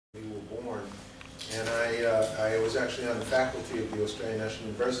And I was actually on the faculty of the Australian National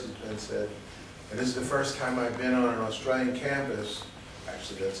University, and said, and this is the first time I've been on an Australian campus.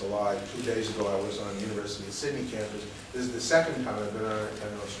 Actually, that's a lie. 2 days ago, I was on the University of Sydney campus. This is the second time I've been on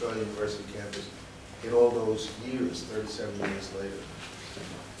an Australian university campus in all those years, 37 years later.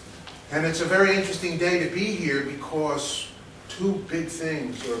 And it's a very interesting day to be here because two big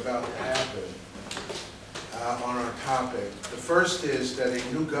things are about to happen on our topic. The first is that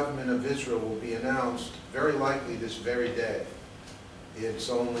a new government of Israel will be announced very likely this very day. It's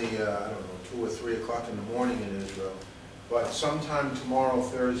only, I don't know, 2 or 3 o'clock in the morning in Israel. But sometime tomorrow,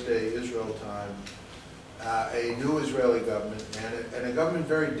 Thursday, Israel time, a new Israeli government, and a government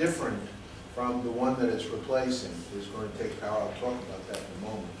very different from the one that it's replacing, is going to take power. I'll talk about that in a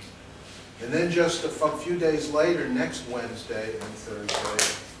moment. And then just a few days later, next Wednesday and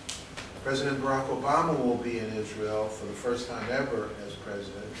Thursday, President Barack Obama will be in Israel for the first time ever as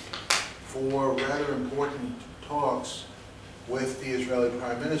president for rather important talks with the Israeli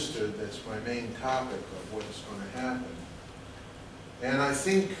Prime Minister. That's my main topic of what's going to happen. And I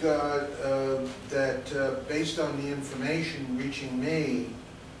think that based on the information reaching me,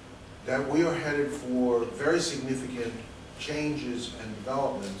 that we are headed for very significant changes and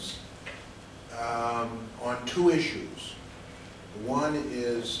developments on two issues. One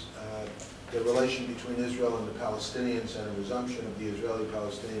is the relation between Israel and the Palestinians and a resumption of the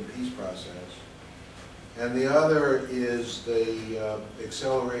Israeli-Palestinian peace process. And the other is the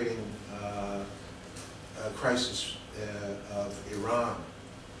accelerating crisis of Iran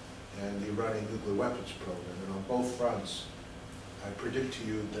and the Iranian nuclear weapons program. And on both fronts, I predict to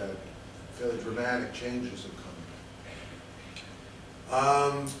you that fairly dramatic changes are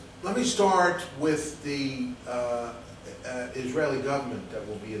coming. Let me start with the Israeli government that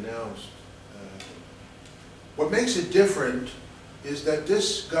will be announced. What makes it different is that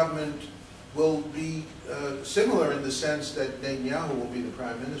this government will be similar in the sense that Netanyahu will be the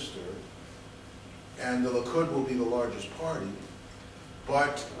prime minister and the Likud will be the largest party,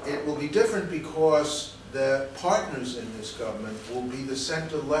 but it will be different because the partners in this government will be the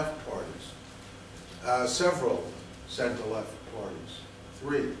center-left parties, several center-left parties,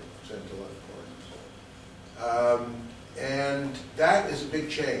 3 center-left parties. And that is a big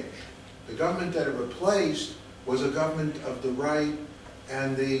change. The government that it replaced was a government of the right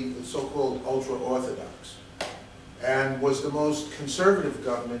and the so-called ultra-Orthodox, and was the most conservative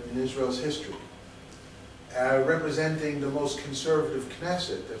government in Israel's history, representing the most conservative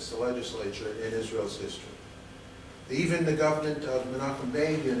Knesset, that's the legislature, in Israel's history. Even the government of Menachem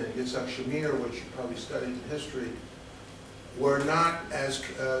Begin and Yitzhak Shamir, which you probably studied in history, were not as,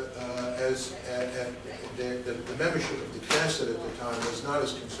 the membership of the Knesset at the time was not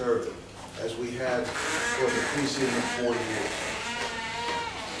as conservative as we had for the preceding 4 years.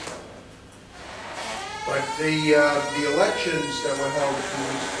 But the elections that were held a few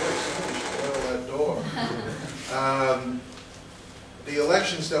weeks ago, the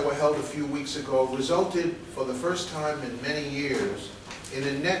elections that were held a few weeks ago resulted for the first time in many years in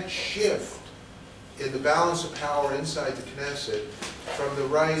a net shift in the balance of power inside the Knesset from the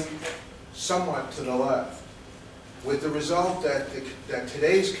right somewhat to the left, with the result that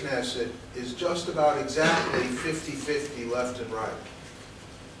today's Knesset is just about exactly 50-50 left and right.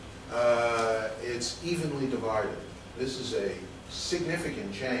 It's evenly divided. This is a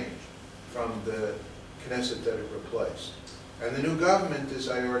significant change from the Knesset that it replaced. And the new government, as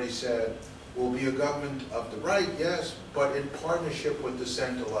I already said, will be a government of the right, yes, but in partnership with the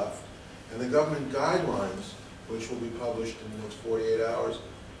center-left. And the government guidelines, which will be published in the next 48 hours,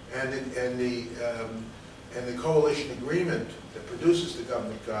 and the coalition agreement that produces the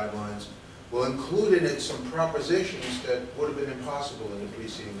government guidelines will include in it some propositions that would have been impossible in the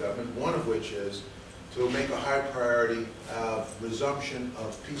preceding government, one of which is to make a high priority of resumption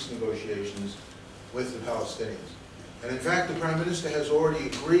of peace negotiations with the Palestinians. And in fact, the Prime Minister has already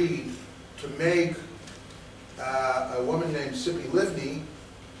agreed to make a woman named Tzipi Livni,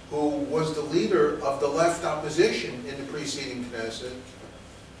 who was the leader of the left opposition in the preceding Knesset,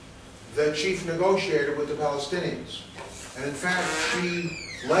 the chief negotiator with the Palestinians. And in fact, she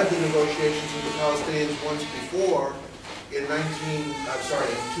led the negotiations with the Palestinians once before in 2000.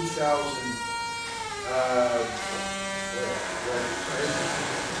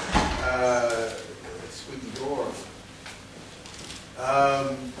 Squeaky door.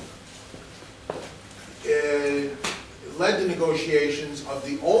 Led the negotiations of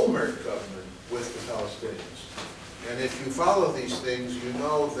the Olmert government with the Palestinians. And if you follow these things, you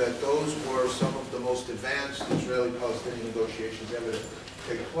know that those were some of the most advanced Israeli-Palestinian negotiations ever to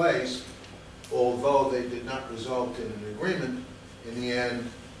take place, although they did not result in an agreement. In the end,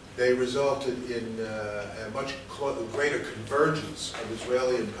 they resulted in a much greater convergence of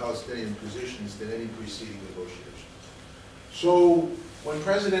Israeli and Palestinian positions than any preceding negotiation. So when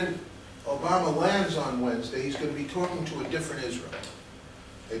President Obama lands on Wednesday, he's going to be talking to a different Israel,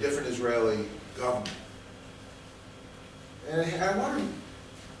 a different Israeli government. And I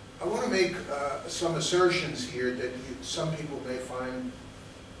want to make some assertions here that some people may find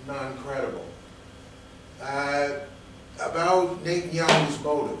non-credible about Netanyahu's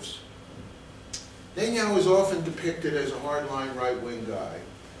motives. Netanyahu is often depicted as a hardline right-wing guy.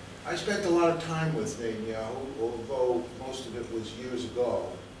 I spent a lot of time with Netanyahu, although most of it was years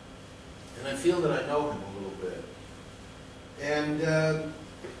ago, and I feel that I know him a little bit. And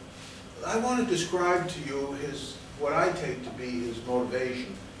I want to describe to you what I take to be his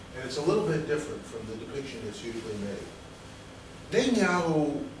motivation, and it's a little bit different from the depiction that's usually made.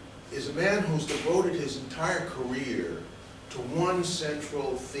 Netanyahu is a man who's devoted his entire career to one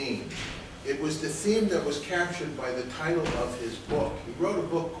central theme. It was the theme that was captured by the title of his book. He wrote a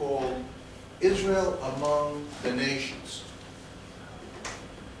book called Israel Among the Nations.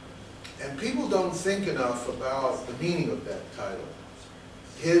 And people don't think enough about the meaning of that title.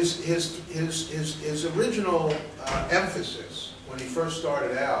 His original emphasis when he first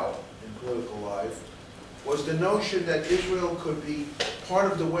started out in political life was the notion that Israel could be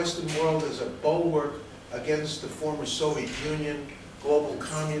part of the Western world as a bulwark against the former Soviet Union, global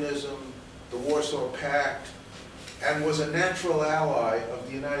communism, the Warsaw Pact, and was a natural ally of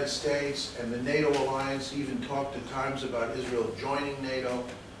the United States and the NATO alliance. He even talked at times about Israel joining NATO.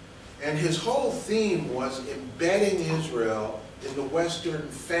 And his whole theme was embedding Israel in the Western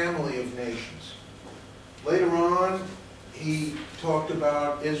family of nations. Later on, he talked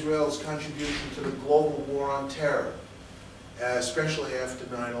about Israel's contribution to the global war on terror, especially after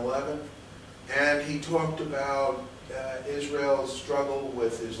 9/11. And he talked about Israel's struggle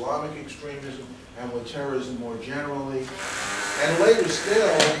with Islamic extremism and with terrorism more generally. And later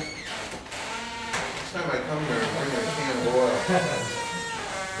still, next time I come here, I bring a can of oil.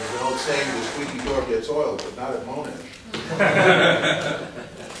 There's an old saying, the squeaky door gets oiled, but not at Monash.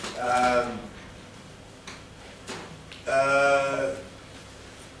 I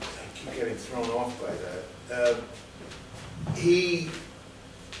keep getting thrown off by that.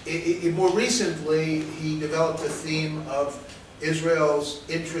 More recently, he developed a theme of Israel's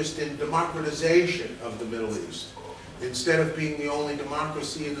interest in democratization of the Middle East. Instead of being the only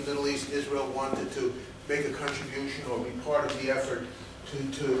democracy in the Middle East, Israel wanted to make a contribution or be part of the effort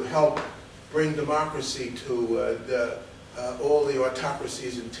to help bring democracy to all the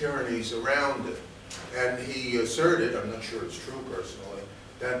autocracies and tyrannies around it. And he asserted, I'm not sure it's true personally,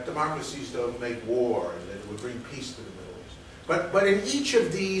 that democracies don't make war and that it would bring peace to the Middle East. But in each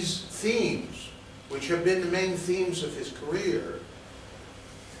of these themes, which have been the main themes of his career,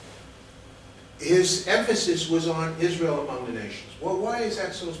 his emphasis was on Israel among the nations. Well, why is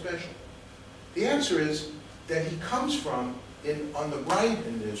that so special? The answer is that he comes from, on the right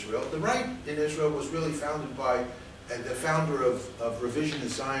in Israel. The right in Israel was really founded by the founder of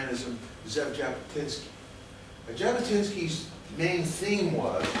revisionist Zionism, Zev Jabotinsky. And Jabotinsky's main theme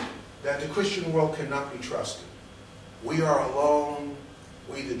was that the Christian world cannot be trusted. We are alone,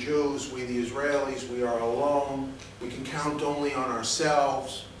 we the Jews, we the Israelis, we are alone. We can count only on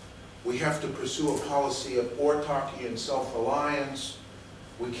ourselves. We have to pursue a policy of autarky and self-reliance.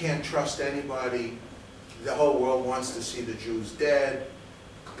 We can't trust anybody. The whole world wants to see the Jews dead.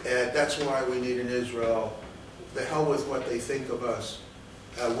 That's why we need an Israel. The hell with what they think of us.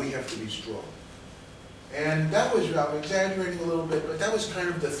 We have to be strong. And that was, I'm exaggerating a little bit, but that was kind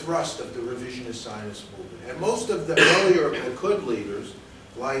of the thrust of the revisionist Zionist movement. And most of the earlier Likud leaders,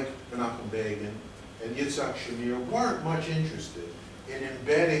 like Menachem Begin and Yitzhak Shamir, weren't much interested in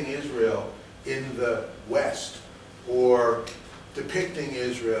embedding Israel in the West or depicting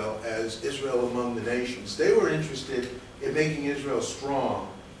Israel as Israel among the nations. They were interested in making Israel strong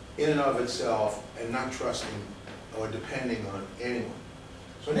in and of itself and not trusting or depending on anyone.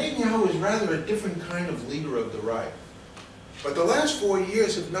 So Netanyahu is rather a different kind of leader of the right. But the last 4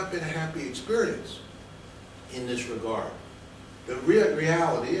 years have not been a happy experience in this regard. The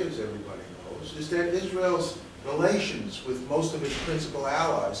reality, as everybody knows, is that Israel's relations with most of its principal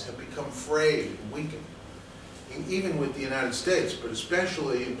allies have become frayed and weakened. Even with the United States, but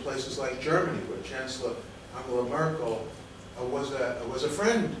especially in places like Germany, where Chancellor Angela Merkel was a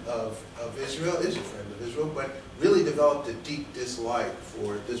friend of Israel, is a friend of Israel, but really developed a deep dislike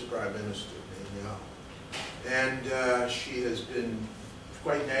for this Prime Minister, Netanyahu. And she has been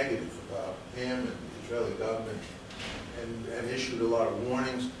quite negative about him and the Israeli government and issued a lot of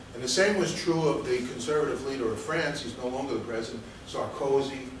warnings. And the same was true of the conservative leader of France. He's no longer the president,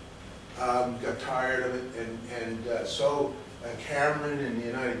 Sarkozy. got tired of it, and so Cameron in the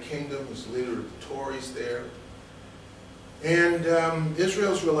United Kingdom was the leader of the Tories there. And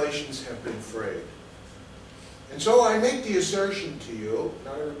Israel's relations have been frayed. And so I make the assertion to you,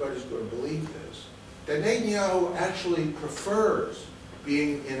 not everybody's going to believe this, that Netanyahu actually prefers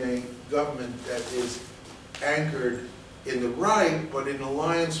being in a government that is anchored in the right, but in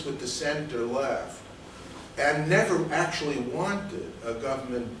alliance with the center left, and never actually wanted a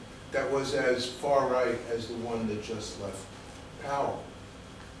government that was as far right as the one that just left power.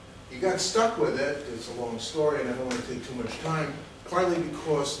 He got stuck with it. It's a long story, and I don't want to take too much time, partly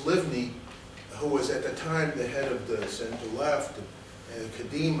because Livni, who was at the time the head of the center-left,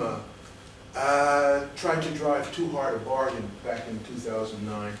 Kadima, tried to drive too hard a bargain back in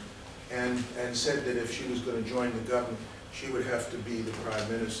 2009, and said that if she was going to join the government, she would have to be the prime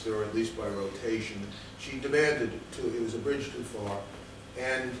minister, or at least by rotation. She demanded it was a bridge too far,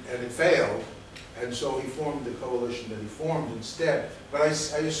 and it failed. And so he formed the coalition that he formed instead. But I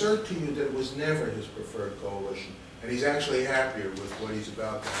assert to you that it was never his preferred coalition, and he's actually happier with what he's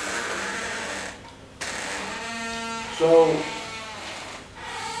about to do. So,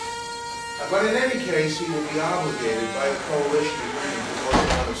 but in any case, he will be obligated by a coalition agreement to go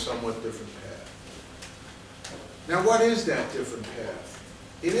down a somewhat different path. Now, what is that different path?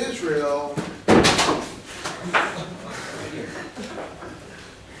 In Israel,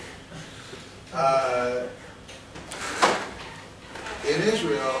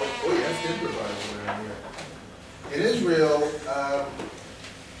 oh, you have to improvise around here. In Israel,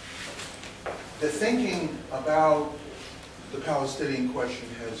 the thinking about the Palestinian question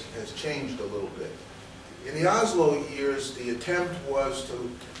has changed a little bit. In the Oslo years, the attempt was to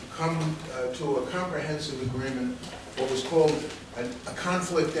come to a comprehensive agreement, what was called a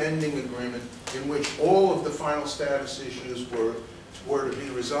conflict-ending agreement, in which all of the final status issues were to be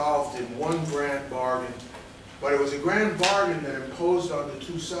resolved in one grand bargain. But it was a grand bargain that imposed on the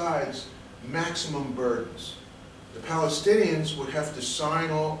two sides maximum burdens. The Palestinians would have to sign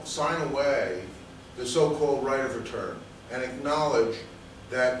away the so-called right of return and acknowledge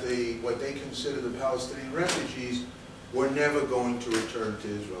that what they consider the Palestinian refugees were never going to return to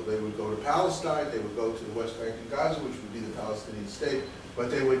Israel. They would go to Palestine, they would go to the West Bank and Gaza, which would be the Palestinian state, but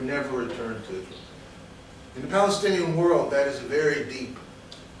they would never return to Israel. In the Palestinian world, that is a very deep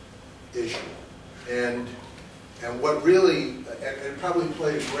issue. And what really, and it probably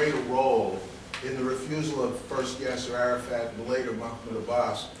played a greater role in the refusal of first Yasser Arafat and later Mahmoud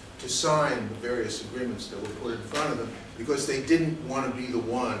Abbas to sign the various agreements that were put in front of them, because they didn't want to be the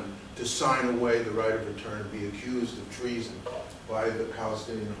one to sign away the right of return and be accused of treason by the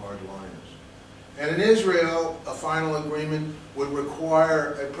Palestinian hardliners. And in Israel, a final agreement would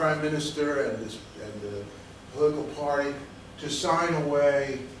require a prime minister and the political party to sign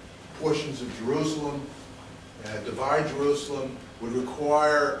away portions of Jerusalem, divide Jerusalem, would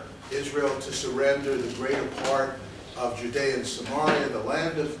require Israel to surrender the greater part of Judea and Samaria, the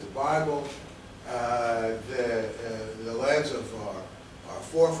land of the Bible, the lands of our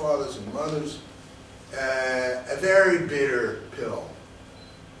forefathers and mothers, a very bitter pill.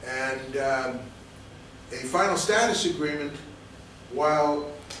 And a final status agreement,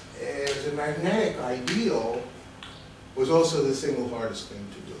 while as a magnetic ideal, was also the single hardest thing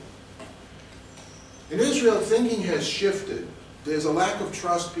to do. In Israel, thinking has shifted. There's a lack of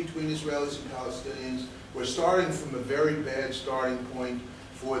trust between Israelis and Palestinians. We're starting from a very bad starting point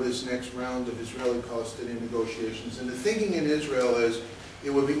for this next round of Israeli-Palestinian negotiations. And the thinking in Israel is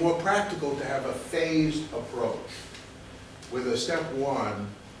it would be more practical to have a phased approach with a step one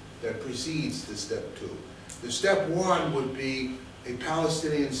that precedes the step two. The step one would be a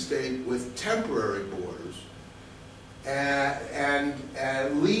Palestinian state with temporary borders and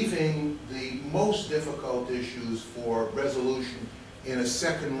leaving the most difficult issues for resolution in a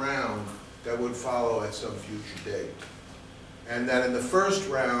second round that would follow at some future date. And that in the first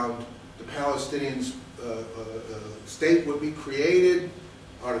round, the Palestinian state would be created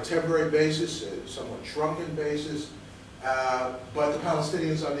on a temporary basis, a somewhat shrunken basis, but the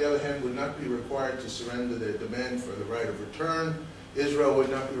Palestinians, on the other hand, would not be required to surrender their demand for the right of return. Israel would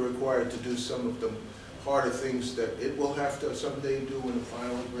not be required to do some of the harder things that it will have to someday do in the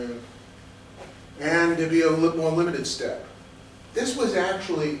final agreement. And there'd be a more limited step. This was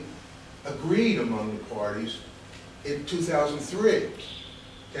actually agreed among the parties in 2003,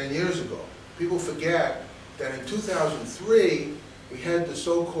 10 years ago. People forget that in 2003, we had the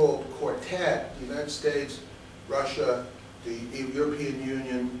so-called quartet, the United States, Russia, the European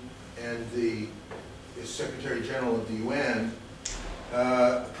Union, and the Secretary General of the UN,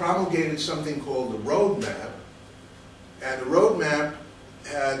 promulgated something called the roadmap. And the roadmap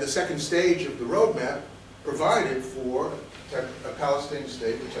the second stage of the roadmap provided for a Palestinian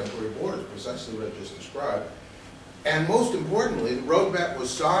state with temporary borders, precisely what I just described. And most importantly, the roadmap was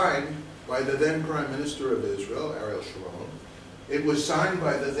signed by the then Prime Minister of Israel, Ariel Sharon. It was signed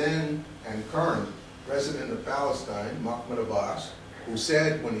by the then and current President of Palestine, Mahmoud Abbas, who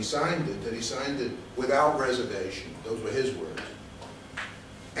said when he signed it that he signed it without reservation. Those were his words.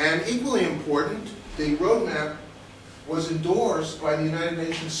 And equally important, the roadmap was endorsed by the United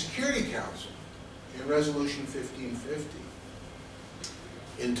Nations Security Council in Resolution 1550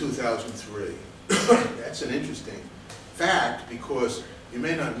 in 2003. That's an interesting fact because you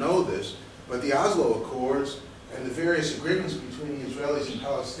may not know this, but the Oslo Accords and the various agreements between the Israelis and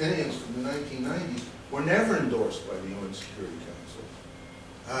Palestinians from the 1990s were never endorsed by the UN Security Council.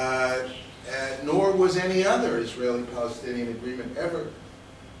 Nor was any other Israeli-Palestinian agreement ever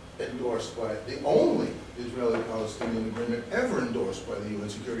endorsed by, the only Israeli-Palestinian agreement ever endorsed by the UN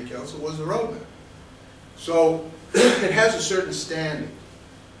Security Council was the roadmap. So it has a certain standing.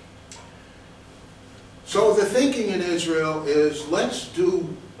 So the thinking in Israel is let's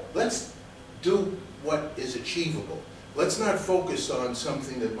do what is achievable. Let's not focus on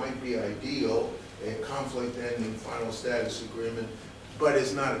something that might be ideal, a conflict-ending final status agreement, but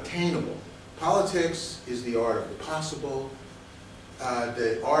is not attainable. Politics is the art of the possible.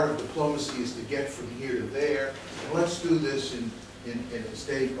 The art of diplomacy is to get from here to there. And let's do this in a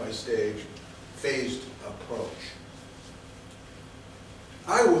stage-by-stage, phased approach.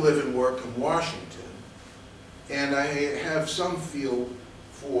 I will live and work in Washington, and I have some feel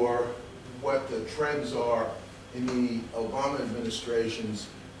for what the trends are in the Obama administration's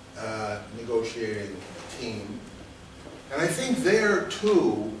negotiating team. And I think there,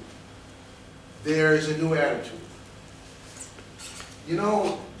 too, there is a new attitude. You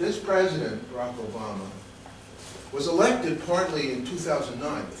know, this president, Barack Obama, was elected partly in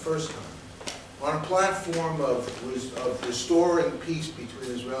 2009, the first time, on a platform of restoring peace between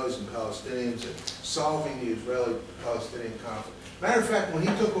Israelis and Palestinians and solving the Israeli-Palestinian conflict. Matter of fact, when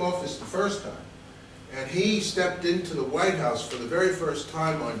he took office the first time, and he stepped into the White House for the very first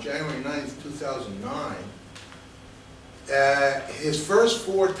time on January 9th, 2009, his first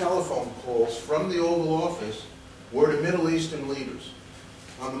 4 telephone calls from the Oval Office were to Middle Eastern leaders.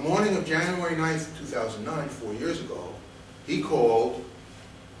 On the morning of January 9th, 2009, 4 years ago, he called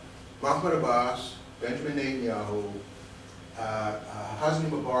Mahmoud Abbas, Benjamin Netanyahu, Hosni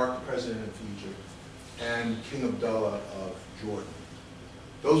Mubarak, the president of Egypt, and King Abdullah of Jordan.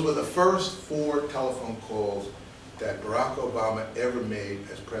 Those were the first 4 telephone calls that Barack Obama ever made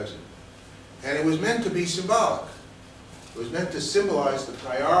as president. And it was meant to be symbolic. It was meant to symbolize the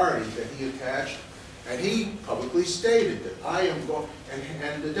priority that he attached, and he publicly stated that I am going,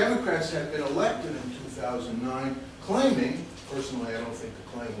 and the Democrats had been elected in 2009 claiming, personally I don't think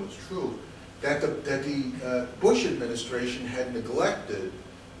the claim was true, that the Bush administration had neglected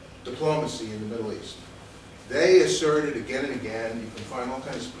diplomacy in the Middle East. They asserted again and again, you can find all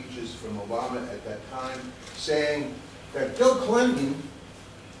kinds of speeches from Obama at that time, saying that Bill Clinton,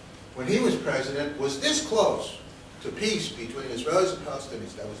 when he was president, was this close to peace between Israelis and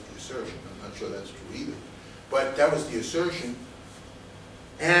Palestinians. That was the assertion. I'm not sure that's true either. But that was the assertion.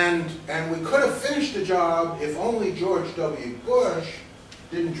 And we could have finished the job if only George W. Bush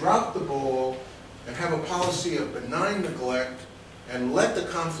didn't drop the ball and have a policy of benign neglect and let the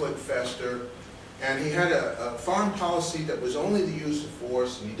conflict fester. And he had a foreign policy that was only the use of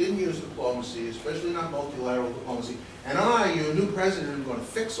force, and he didn't use diplomacy, especially not multilateral diplomacy. And I, your new president, am going to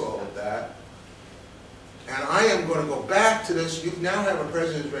fix all of that. And I am going to go back to this. You now have a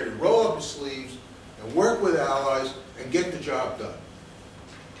president who's ready to roll up his sleeves and work with allies and get the job done.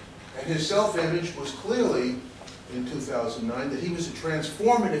 And his self-image was clearly, in 2009, that he was a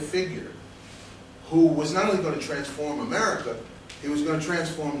transformative figure who was not only going to transform America, he was going to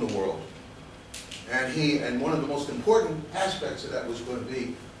transform the world. And one of the most important aspects of that was going to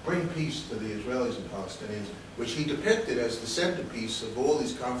be bring peace to the Israelis and Palestinians, which he depicted as the centerpiece of all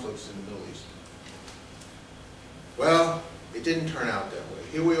these conflicts in the Middle East. Well, it didn't turn out that way.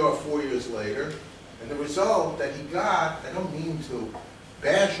 Here we are 4 years later, and the result that he got, I don't mean to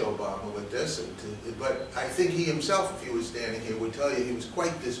bash Obama with this, but I think he himself, if he was standing here, would tell you he was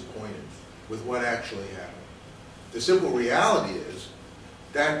quite disappointed with what actually happened. The simple reality is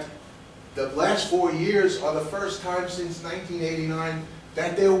that the last 4 years are the first time since 1989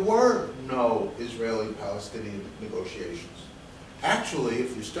 that there were no Israeli-Palestinian negotiations. Actually,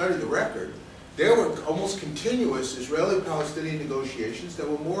 if you study the record, there were almost continuous Israeli-Palestinian negotiations that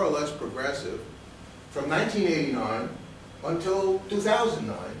were more or less progressive from 1989 until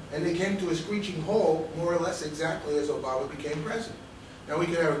 2009, and they came to a screeching halt more or less exactly as Obama became president. Now we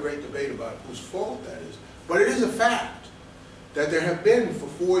can have a great debate about whose fault that is, but it is a fact that there have been for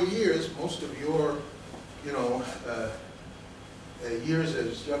 4 years, most of your, years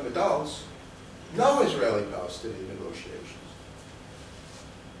as young adults, no Israeli-Palestinian negotiations.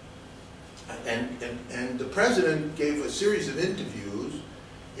 And the president gave a series of interviews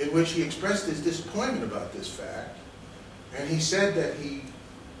in which he expressed his disappointment about this fact, and he said that he,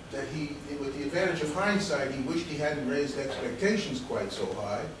 with the advantage of hindsight, he wished he hadn't raised expectations quite so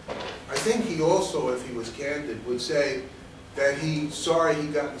high. I think he also, if he was candid, would say that he's sorry he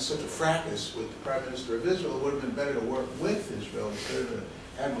got in such a fracas with the Prime Minister of Israel. It would have been better to work with Israel instead of an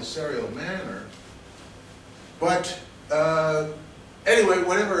adversarial manner. But anyway,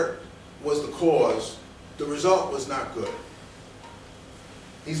 whatever was the cause, the result was not good.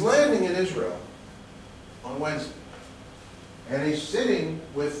 He's landing in Israel on Wednesday, and he's sitting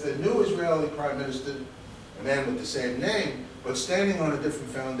with the new Israeli Prime Minister, a man with the same name, but standing on a different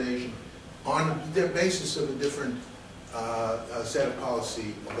foundation, on the basis of a different set of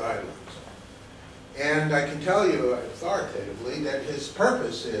policy guidelines. And I can tell you authoritatively that his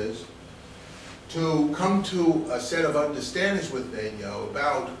purpose is to come to a set of understandings with Netanyahu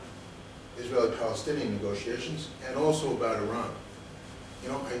about Israeli-Palestinian negotiations and also about Iran. You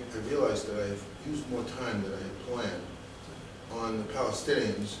know, I realized that I've used more time than I had planned on the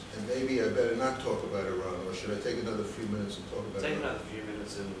Palestinians, and maybe I better not talk about Iran, or should I take another few minutes and talk about Iran? Take another few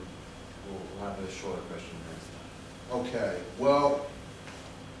minutes and we'll have a shorter question next time. Okay, well,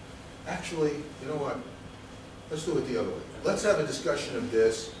 actually, you know what? Let's do it the other way. Let's have a discussion of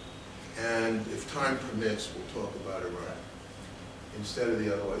this, and if time permits, we'll talk about Iran instead of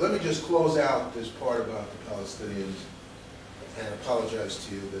the other way. Let me just close out this part about the Palestinians and apologize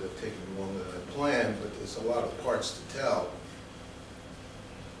to you that have taken longer than I planned, but there's a lot of parts to tell.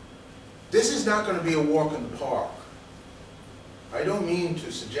 This is not going to be a walk in the park. I don't mean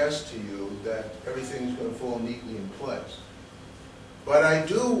to suggest to you that everything's going to fall neatly in place. But I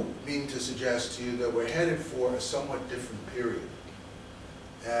do mean to suggest to you that we're headed for a somewhat different period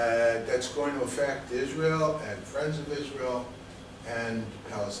that's going to affect Israel and friends of Israel and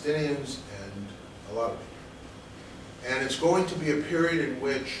Palestinians and a lot of people. And it's going to be a period in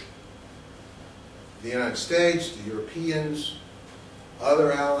which the United States, the Europeans,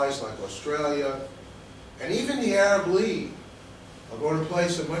 other allies like Australia, and even the Arab League are going to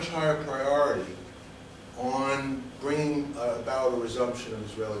place a much higher priority on bringing about a resumption of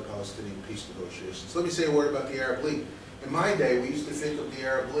Israeli-Palestinian peace negotiations. Let me say a word about the Arab League. In my day, we used to think of the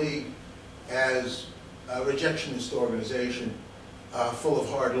Arab League as a rejectionist organization full of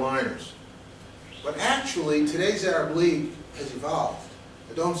hardliners. But actually, today's Arab League has evolved.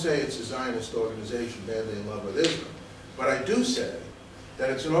 I don't say it's a Zionist organization badly in love with Israel, but I do say that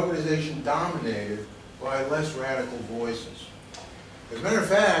it's an organization dominated by less radical voices. As a matter of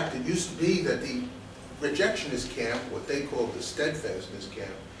fact, it used to be that the rejectionist camp, what they called the steadfastness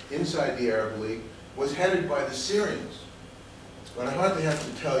camp, inside the Arab League, was headed by the Syrians. But I hardly have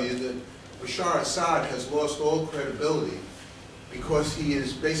to tell you that Bashar Assad has lost all credibility because he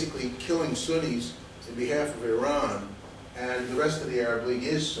is basically killing Sunnis in behalf of Iran, and the rest of the Arab League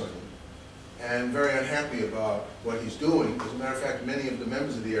is Sunni, and very unhappy about what he's doing. As a matter of fact, many of the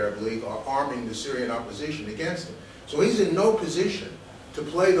members of the Arab League are arming the Syrian opposition against him. So he's in no position to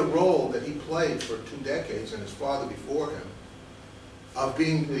play the role that he played for 2 decades, and his father before him, of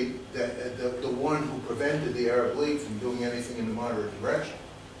being the one who prevented the Arab League from doing anything in the moderate direction.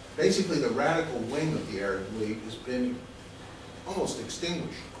 Basically, the radical wing of the Arab League has been almost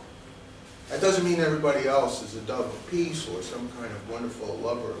extinguished. That doesn't mean everybody else is a dove of peace or some kind of wonderful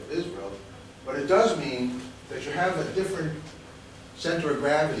lover of Israel, but it does mean that you have a different center of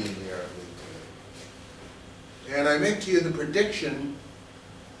gravity in the Arab League today. And I make to you the prediction,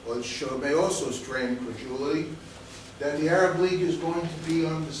 which may also strain credulity, that the Arab League is going to be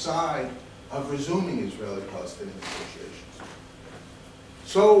on the side of resuming Israeli-Palestinian negotiations.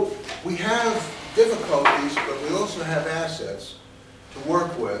 So we have difficulties, but we also have assets to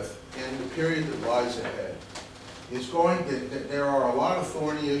work with in the period that lies ahead. There are a lot of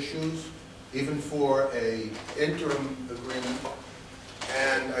thorny issues, even for an interim agreement,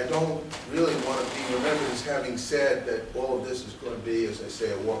 and I don't really want to be remembered as having said that all of this is going to be, as I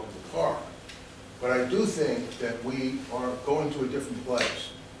say, a walk in the park. But I do think that we are going to a different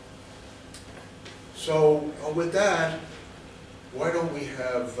place. So with that, why don't we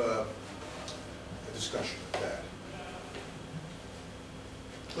have a discussion of that?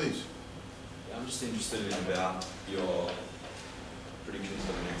 Please. Yeah, I'm just interested in about your predictions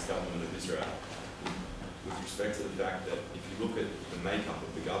for the next government of Israel with respect to the fact that if you look at the makeup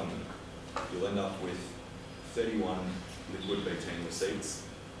of the government, you'll end up with 31 Liquid 18 seats.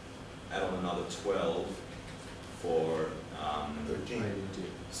 Add on another 12 for 13.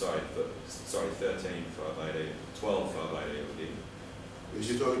 13 for Avaide, 12 for Avaide would be. Because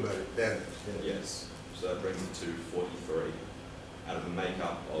you're talking about it then. Yes, so that brings it to 43 out of a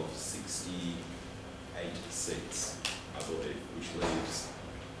makeup of 68 seats, I believe, which leaves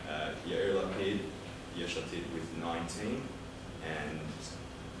Yair Lapid, Yesh Atid with 19, and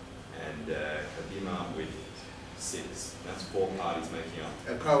Kadima with 6. That's 4 parties making up.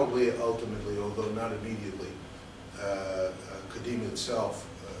 And probably ultimately, although not immediately, Kadima itself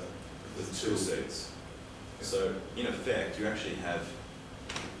With 2 seats. So, in effect, you actually have,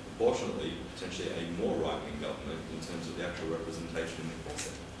 fortunately, potentially a more right-wing government in terms of the actual representation in the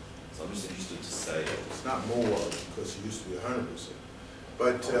Knesset. So I'm just interested to say... It's not more, because it used to be 100%.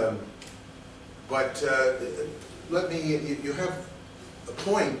 But let me, you have a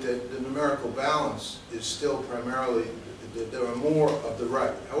point that the numerical balance is still primarily, that there are more of the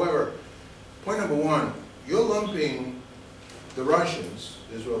right. However, point number one, you're lumping the Russians,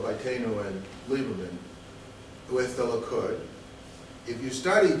 Israeli-Palestinian and Lieberman, with the Likud. If you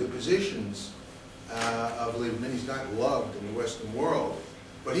study the positions of Lieberman, he's not loved in the Western world,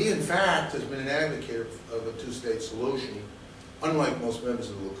 but he in fact has been an advocate of a two-state solution, unlike most members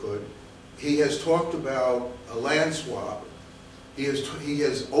of the Likud. He has talked about a land swap. He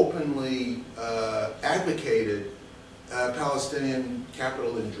has openly advocated Palestinian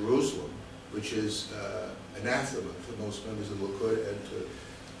capital in Jerusalem, which is anathema to most members of the Likud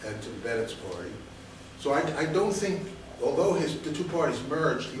and to Bennett's party. So I don't think, although the two parties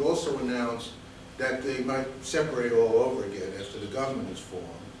merged, he also announced that they might separate all over again after the government is formed.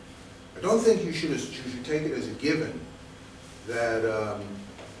 I don't think you should take it as a given that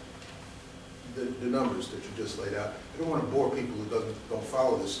the numbers that you just laid out. I don't want to bore people who don't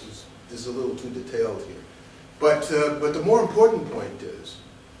follow this. This is a little too detailed here. But the more important point is,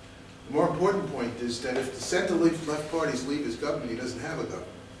 that if the center-left parties leave his government, he doesn't have a government,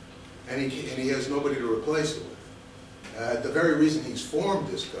 and he has nobody to replace it with. The very reason he's formed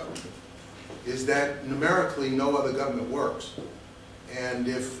this government is that numerically no other government works. And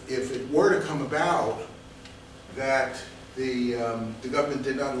if it were to come about that the government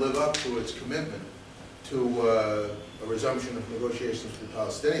did not live up to its commitment to a resumption of negotiations with the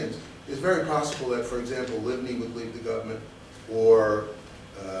Palestinians, it's very possible that, for example, Livni would leave the government, or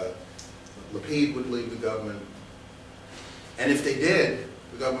Lapid would leave the government. And if they did,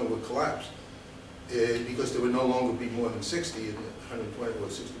 the government would collapse because there would no longer be more than 60 and 120, or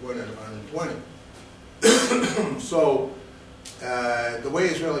 61 and 120. So the way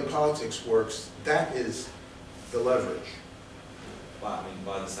Israeli politics works, that is the leverage. Well, I mean,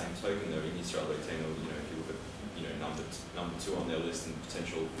 by the same token, though, in Israeli-Palestinian, if you look at number 2 on their list and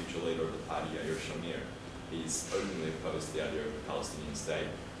potential future leader of the party, Yair Shamir, he's openly opposed to the idea of a Palestinian state.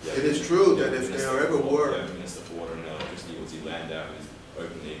 It is true that if there ever were... The Minister for Water and Electricity, Uzi Landau, is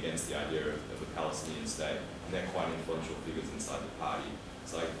openly against the idea of a Palestinian state, and they're quite influential figures inside the party.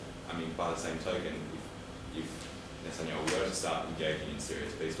 So, I mean, by the same token, if Netanyahu were to start engaging in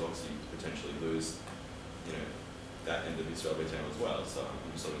serious peace talks, you potentially lose, that end of Israel-Palestine as well. So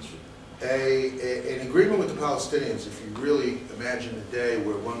I'm sort of interested. An agreement with the Palestinians, if you really imagine a day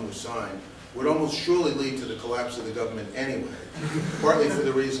where one was signed, would almost surely lead to the collapse of the government anyway, partly for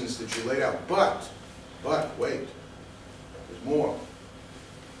the reasons that you laid out. But wait, there's more.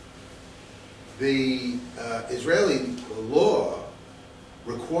 The Israeli law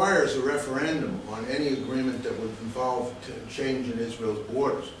requires a referendum on any agreement that would involve change in Israel's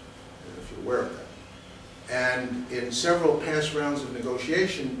borders, if you're aware of that. And in several past rounds of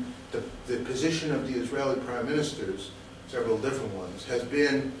negotiation, the position of the Israeli prime ministers, several different ones, has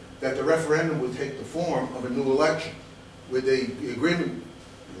been that the referendum would take the form of a new election, with the agreement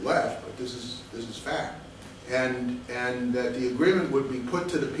left, but this is fact, and that the agreement would be put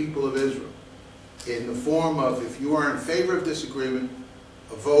to the people of Israel in the form of, if you are in favor of this agreement,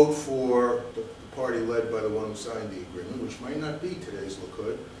 a vote for the party led by the one who signed the agreement, which might not be today's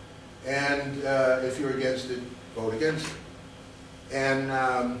Likud, and if you're against it, vote against it. And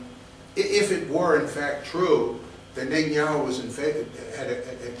if it were in fact true that Netanyahu was in favor,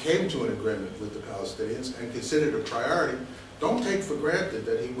 came to an agreement with the Palestinians and considered a priority, don't take for granted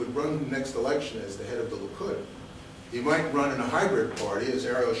that he would run the next election as the head of the Likud. He might run in a hybrid party, as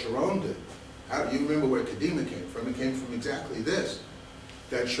Ariel Sharon did. You remember where Kadima came from? It came from exactly this,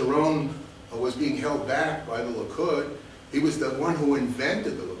 that Sharon was being held back by the Likud. He was the one who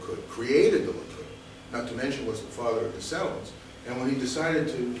invented the Likud, created the Likud, not to mention was the father of the settlements. And when he decided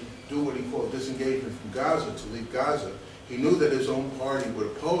to do what he called disengagement from Gaza, to leave Gaza, he knew that his own party would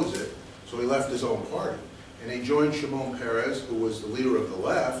oppose it, so he left his own party. and they joined Shimon Peres, who was the leader of the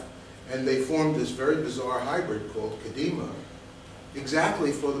left, and they formed this very bizarre hybrid called Kadima,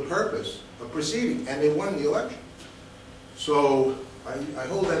 exactly for the purpose of proceeding, and they won the election. So I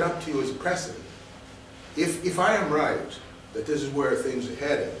hold that up to you as a precedent. If I am right that this is where things are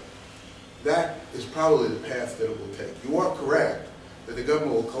headed, that is probably the path that it will take. You are correct that the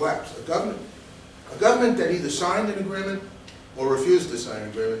government will collapse. A government that either signed an agreement or refused to sign an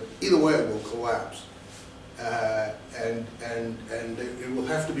agreement, either way it will collapse. And it will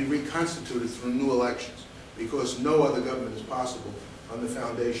have to be reconstituted through new elections, because no other government is possible on the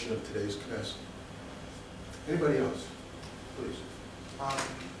foundation of today's Knesset. Anybody else? Please.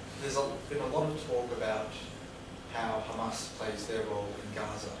 There's been a lot of talk about how Hamas plays their role in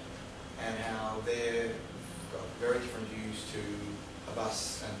Gaza and how they've got very different views to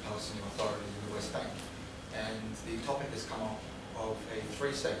Abbas and Palestinian authorities in the West Bank. And the topic has come up of a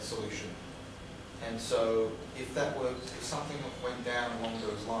three-state solution. And so if that were, if something went down along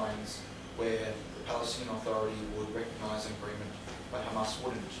those lines where the Palestinian Authority would recognize an agreement, but Hamas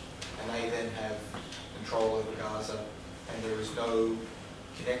wouldn't, and they then have control over Gaza, and there is no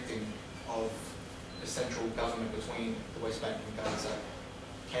connecting of a central government between the West Bank and Gaza,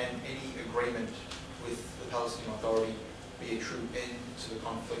 can any agreement with the Palestinian Authority be a true end to the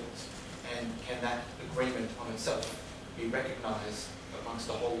conflict? And can that agreement on itself be recognized amongst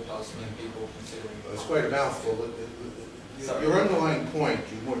the whole Palestinian people, considering... Well, it's quite a mouthful. Your underlying point,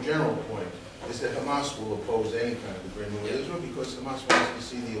 your more general point, is that Hamas will oppose any kind of agreement with Israel because Hamas wants to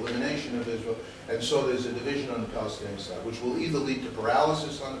see the elimination of Israel, and so there's a division on the Palestinian side, which will either lead to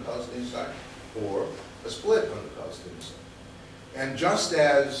paralysis on the Palestinian side or a split on the Palestinian side. And just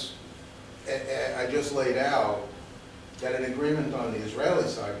as I just laid out, that an agreement on the Israeli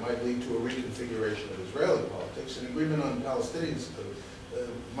side might lead to a reconfiguration of Israeli politics, an agreement on the Palestinian side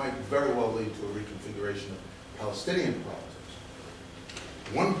might very well lead to a reconfiguration of Palestinian politics.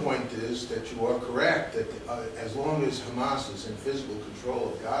 One point is that you are correct that as long as Hamas is in physical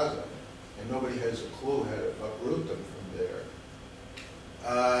control of Gaza, and nobody has a clue how to uproot them from there,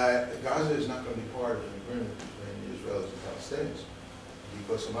 Gaza is not going to be part of an agreement between the Israelis and Palestinians,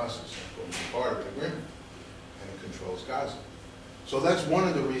 because Hamas is not going to be part of an agreement, and it controls Gaza. So that's one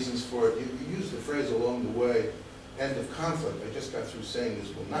of the reasons for it. You use the phrase along the way, end of conflict. I just got through saying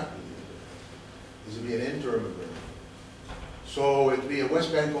this will not be the end of conflict. This will be an interim agreement. So it will be a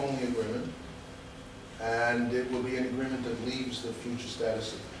West Bank only agreement, and it will be an agreement that leaves the future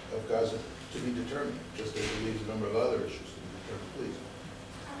status of Gaza to be determined, just as it leaves a number of other issues to be determined. Please.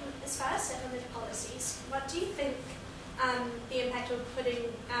 As far as settlement policies, what do you think the impact of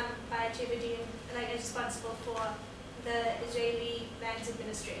putting Bayat-Yehudi like responsible for the Israeli Lands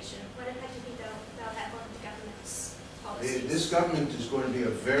Administration? What impact do you think they'll have on the government's policies? This government is going to be a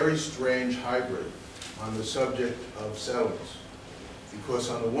very strange hybrid on the subject of settlements, because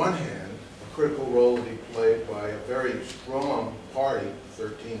on the one hand, a critical role will be played by a very strong party,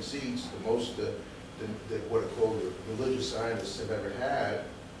 13 seats, the most that what are called the religious Zionists have ever had,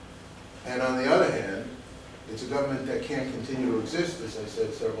 and on the other hand, it's a government that can't continue to exist, as I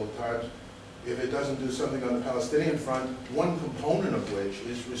said several times, if it doesn't do something on the Palestinian front, one component of which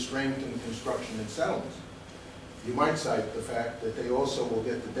is restraint in construction and settlements. You might cite the fact that they also will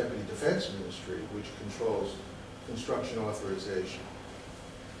get the Deputy Defense Ministry, which controls construction authorization.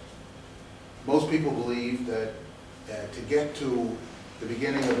 Most people believe that to get to the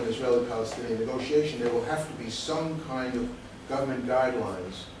beginning of an Israeli-Palestinian negotiation, there will have to be some kind of government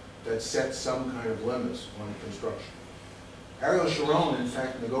guidelines that set some kind of limits on construction. Ariel Sharon, in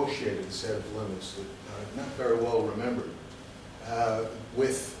fact, negotiated a set of limits that are not very well remembered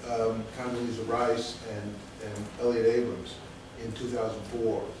with Condoleezza Rice and Elliot Abrams in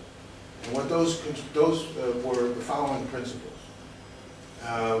 2004. And what those were the following principles.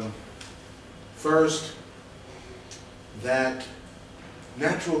 First, that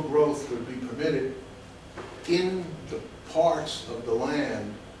natural growth would be permitted in the parts of the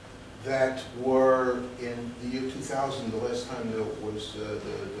land that were in the year 2000, the last time there was the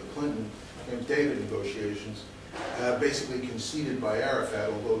Clinton-Camp David negotiations, basically conceded by Arafat,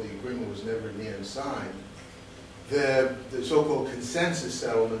 although the agreement was never in the end signed, the so-called consensus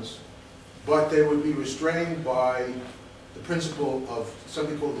settlements, but they would be restrained by the principle of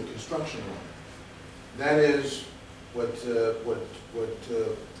something called the construction line. That is what the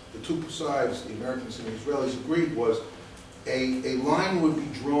two sides, the Americans and the Israelis, agreed was a line would be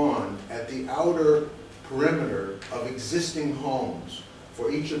drawn at the outer perimeter of existing homes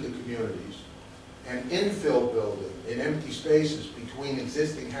for each of the communities, and infill building in empty spaces between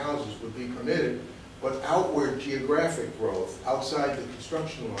existing houses would be permitted, but outward geographic growth outside the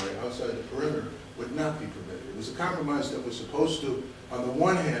construction line, outside the perimeter, would not be permitted. was a compromise that was supposed to, on the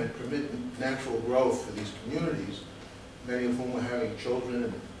one hand, permit natural growth for these communities, many of whom were having children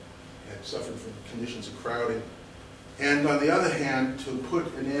and had suffered from conditions of crowding, and on the other hand, to put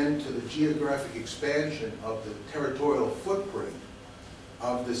an end to the geographic expansion of the territorial footprint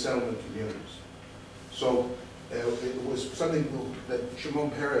of the settlement communities. So it was something that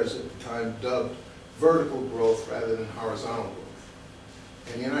Shimon Peres at the time dubbed vertical growth rather than horizontal growth.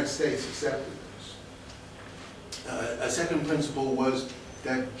 And the United States accepted this. A second principle was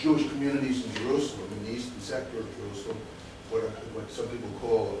that Jewish communities in Jerusalem, in the eastern sector of Jerusalem, what some people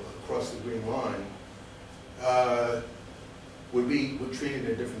call across the Green Line, would be treated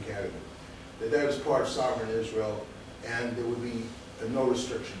in a different category. That was part of sovereign Israel, and there would be no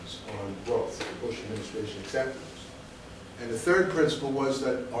restrictions on growth. The Bush administration accepted this. And the third principle was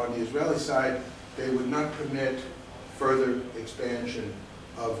that on the Israeli side, they would not permit further expansion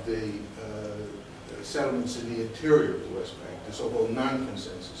of the settlements in the interior of the West Bank, the so-called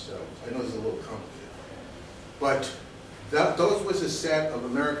non-consensus settlements. I know this is a little complicated. But those was a set of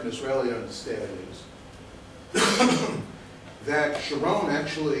American-Israeli understandings that Sharon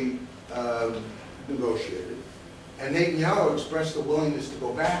actually negotiated, and Netanyahu expressed a willingness to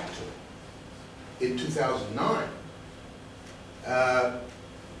go back to in 2009.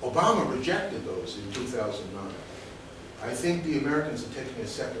 Obama rejected those in 2009. I think the Americans are taking a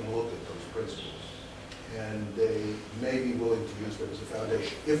second look at those principles, and they may be willing to use them as a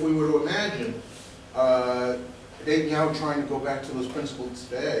foundation. If we were to imagine Netanyahu trying to go back to those principles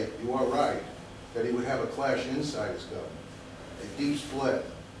today, you are right, that he would have a clash inside his government, a deep split,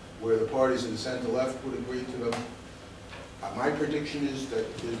 where the parties in the center-left would agree to them. My prediction is that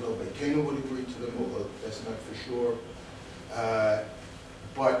Israel Beitenu would agree to them, although that's not for sure.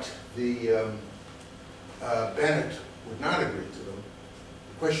 But the Bennett would not agree to them.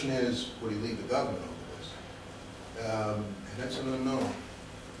 The question is, would he leave the government over this? And that's an unknown.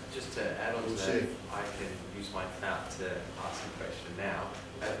 Just to add on to that, if I can use my clout to ask a question now.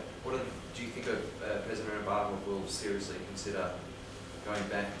 Do you think President Obama will seriously consider going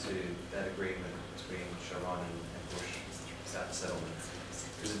back to that agreement between Sharon and Bush about settlements?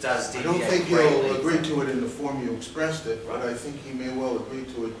 Because it does deviate. I don't think greatly he'll agree to it in the form you expressed it, but I think he may well agree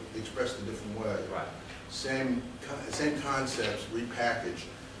to it expressed a different way. Right. Same concepts, repackaged,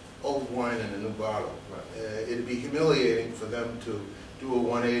 old wine in a new bottle. Right. It'd be humiliating for them to do a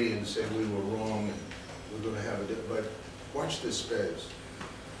 180 and say we were wrong and we're going to have a different, but watch this space.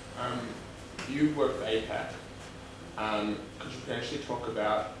 You work for AIPAC. Could you potentially talk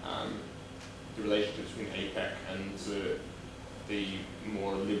about the relationship between AIPAC and the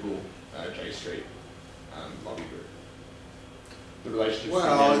more liberal J Street lobby group? The relationship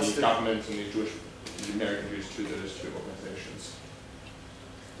between the government and the American Jews to those two organizations.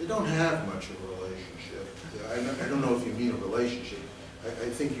 They don't have much of a relationship. I don't know if you mean a relationship. I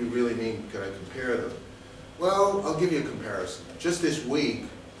think you really mean, can I compare them? Well, I'll give you a comparison. Just this week,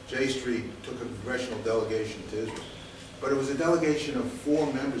 J Street took a congressional delegation to Israel, but it was a delegation of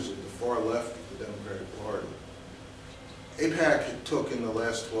 4 members of the far left of the Democratic Party. AIPAC took in the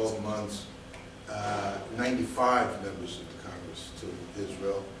last 12 months 95 members of the Congress to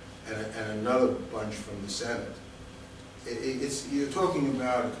Israel, and another bunch from the Senate. You're talking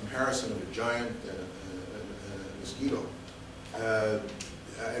about a comparison of a giant and a mosquito.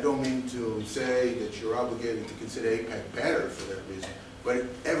 I don't mean to say that you're obligated to consider AIPAC better for that reason, but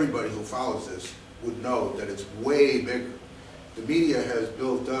everybody who follows this would know that it's way bigger. The media has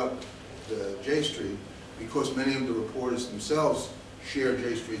built up the J Street because many of the reporters themselves share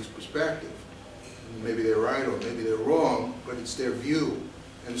J Street's perspective. Maybe they're right or maybe they're wrong, but it's their view.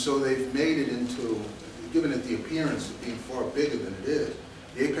 And so they've made it into, given it the appearance of being far bigger than it is.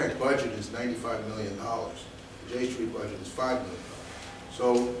 The AIPAC budget is $95 million. The J Street budget is $5 million.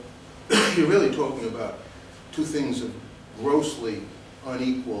 So you're really talking about two things of grossly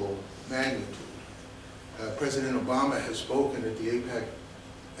unequal magnitude. President Obama has spoken at the AIPAC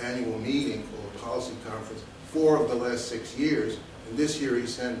annual meeting or policy conference 4 of the last 6 years, and this year he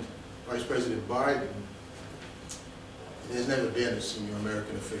sent Vice President Biden. There's never been a senior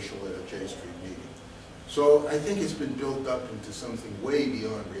American official at a J Street meeting. So I think it's been built up into something way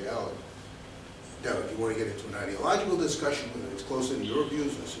beyond reality. Now, if you want to get into an ideological discussion, whether it's closer to your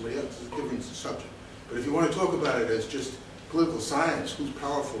views or somebody else's, it's a different subject. But if you want to talk about it as just political science, who's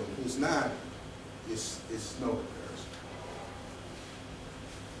powerful and who's not, it's no comparison.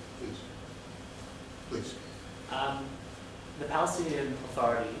 Please. Please. The Palestinian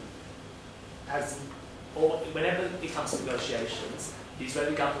Authority has, whenever it comes to negotiations, the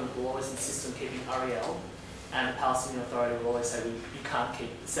Israeli government will always insist on keeping Ariel, and the Palestinian Authority will always say, you can't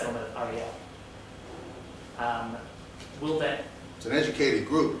keep the settlement of Ariel. will that... It's an educated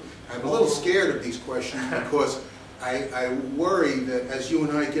group. I'm a little scared of these questions because I worry that as you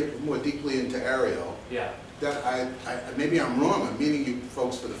and I get more deeply into Ariel, Yeah. that maybe I'm wrong, I'm meeting you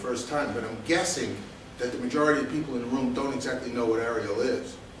folks for the first time, but I'm guessing that the majority of people in the room don't exactly know what Ariel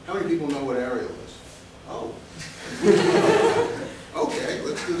is. How many people know what Ariel is? Oh. Okay,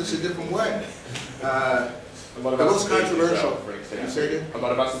 let's do this a different way. A lot of The us most have been to controversial. Israel for an extended You say period. again? A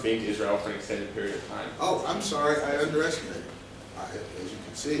lot of us have been to Israel for an extended period of time. Oh, I'm sorry, I underestimated. As you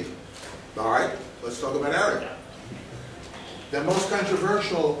can see. All right, let's talk about Ariel. The most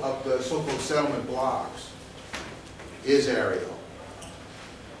controversial of the so-called settlement blocks is Ariel.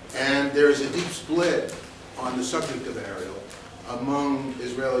 And there is a deep split on the subject of Ariel among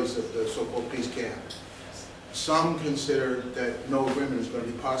Israelis at the so-called peace camp. Some consider that no agreement is going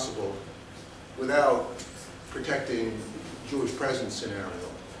to be possible without protecting Jewish presence in Ariel.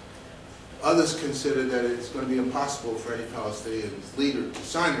 Others consider that it's going to be impossible for any Palestinian leader to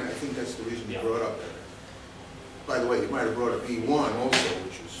sign it. I think that's the reason you brought up Ariel. By the way, you might have brought up E1 also,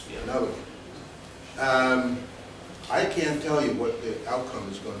 which is another one. I can't tell you what the outcome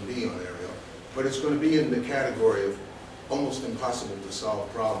is going to be on Ariel, but it's going to be in the category of almost impossible to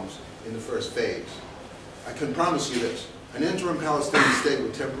solve problems in the first phase. I can promise you this. An interim Palestinian state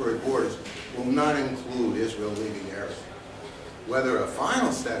with temporary borders will not include Israel leaving Ariel. Whether a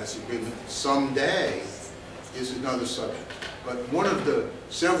final status agreement someday is another subject. But one of the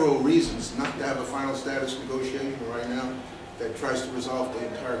several reasons not to have a final status negotiation right now that tries to resolve the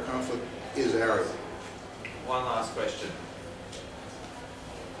entire conflict is Ariel. One last question.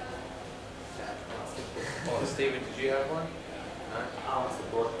 Oh, Stephen, did you have one? No? I'll ask a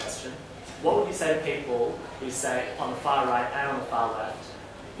broad question. What would you say to people who say, on the far right and on the far left,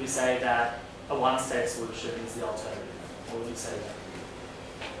 who say that a one-state solution is the alternative? What would you say to them?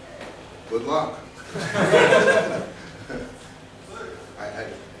 Good luck.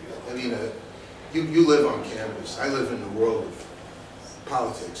 I mean, you live on campus. I live in the world of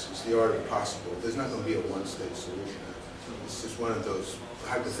politics. It's the art of the possible. There's not going to be a one-state solution. It's just one of those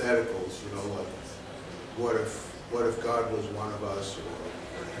hypotheticals, you know, like, what if God was one of us, or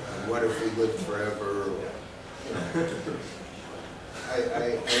what if we lived forever, or, you know. I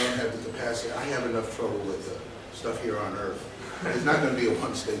don't have the capacity. I have enough trouble with the stuff here on Earth. There's not going to be a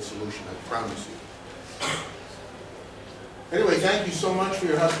one-state solution, I promise you. Anyway, thank you so much for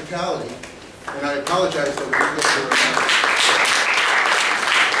your hospitality, and I apologize that we didn't get your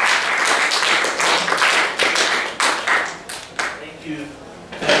Thank you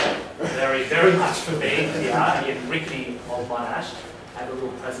very, very much for being here in rickety old Monash. I have a little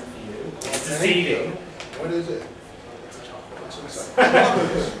present for you. It's deceiving. What is it? It's a chocolate. What's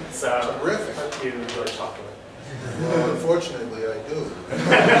inside? So, Terrific. hope you enjoy chocolate. Well, unfortunately, I do.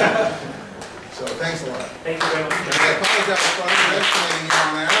 So thanks a lot. Thank you very much. And I apologize for underestimating you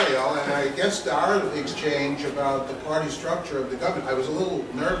on Ariel, and I guess our exchange about the party structure of the government, I was a little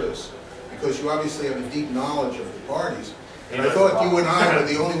nervous because you obviously have a deep knowledge of the parties. And I thought you and I were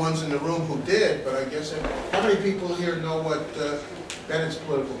the only ones in the room who did, but I guess, how many people here know what Bennett's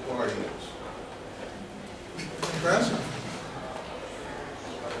political party is? Impressive.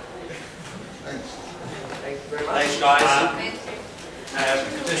 Thanks. Thank you very much. Thanks, guys.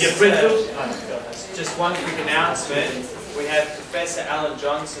 Just one quick announcement. We have Professor Alan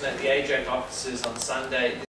Johnson at the AJAC offices on Sunday.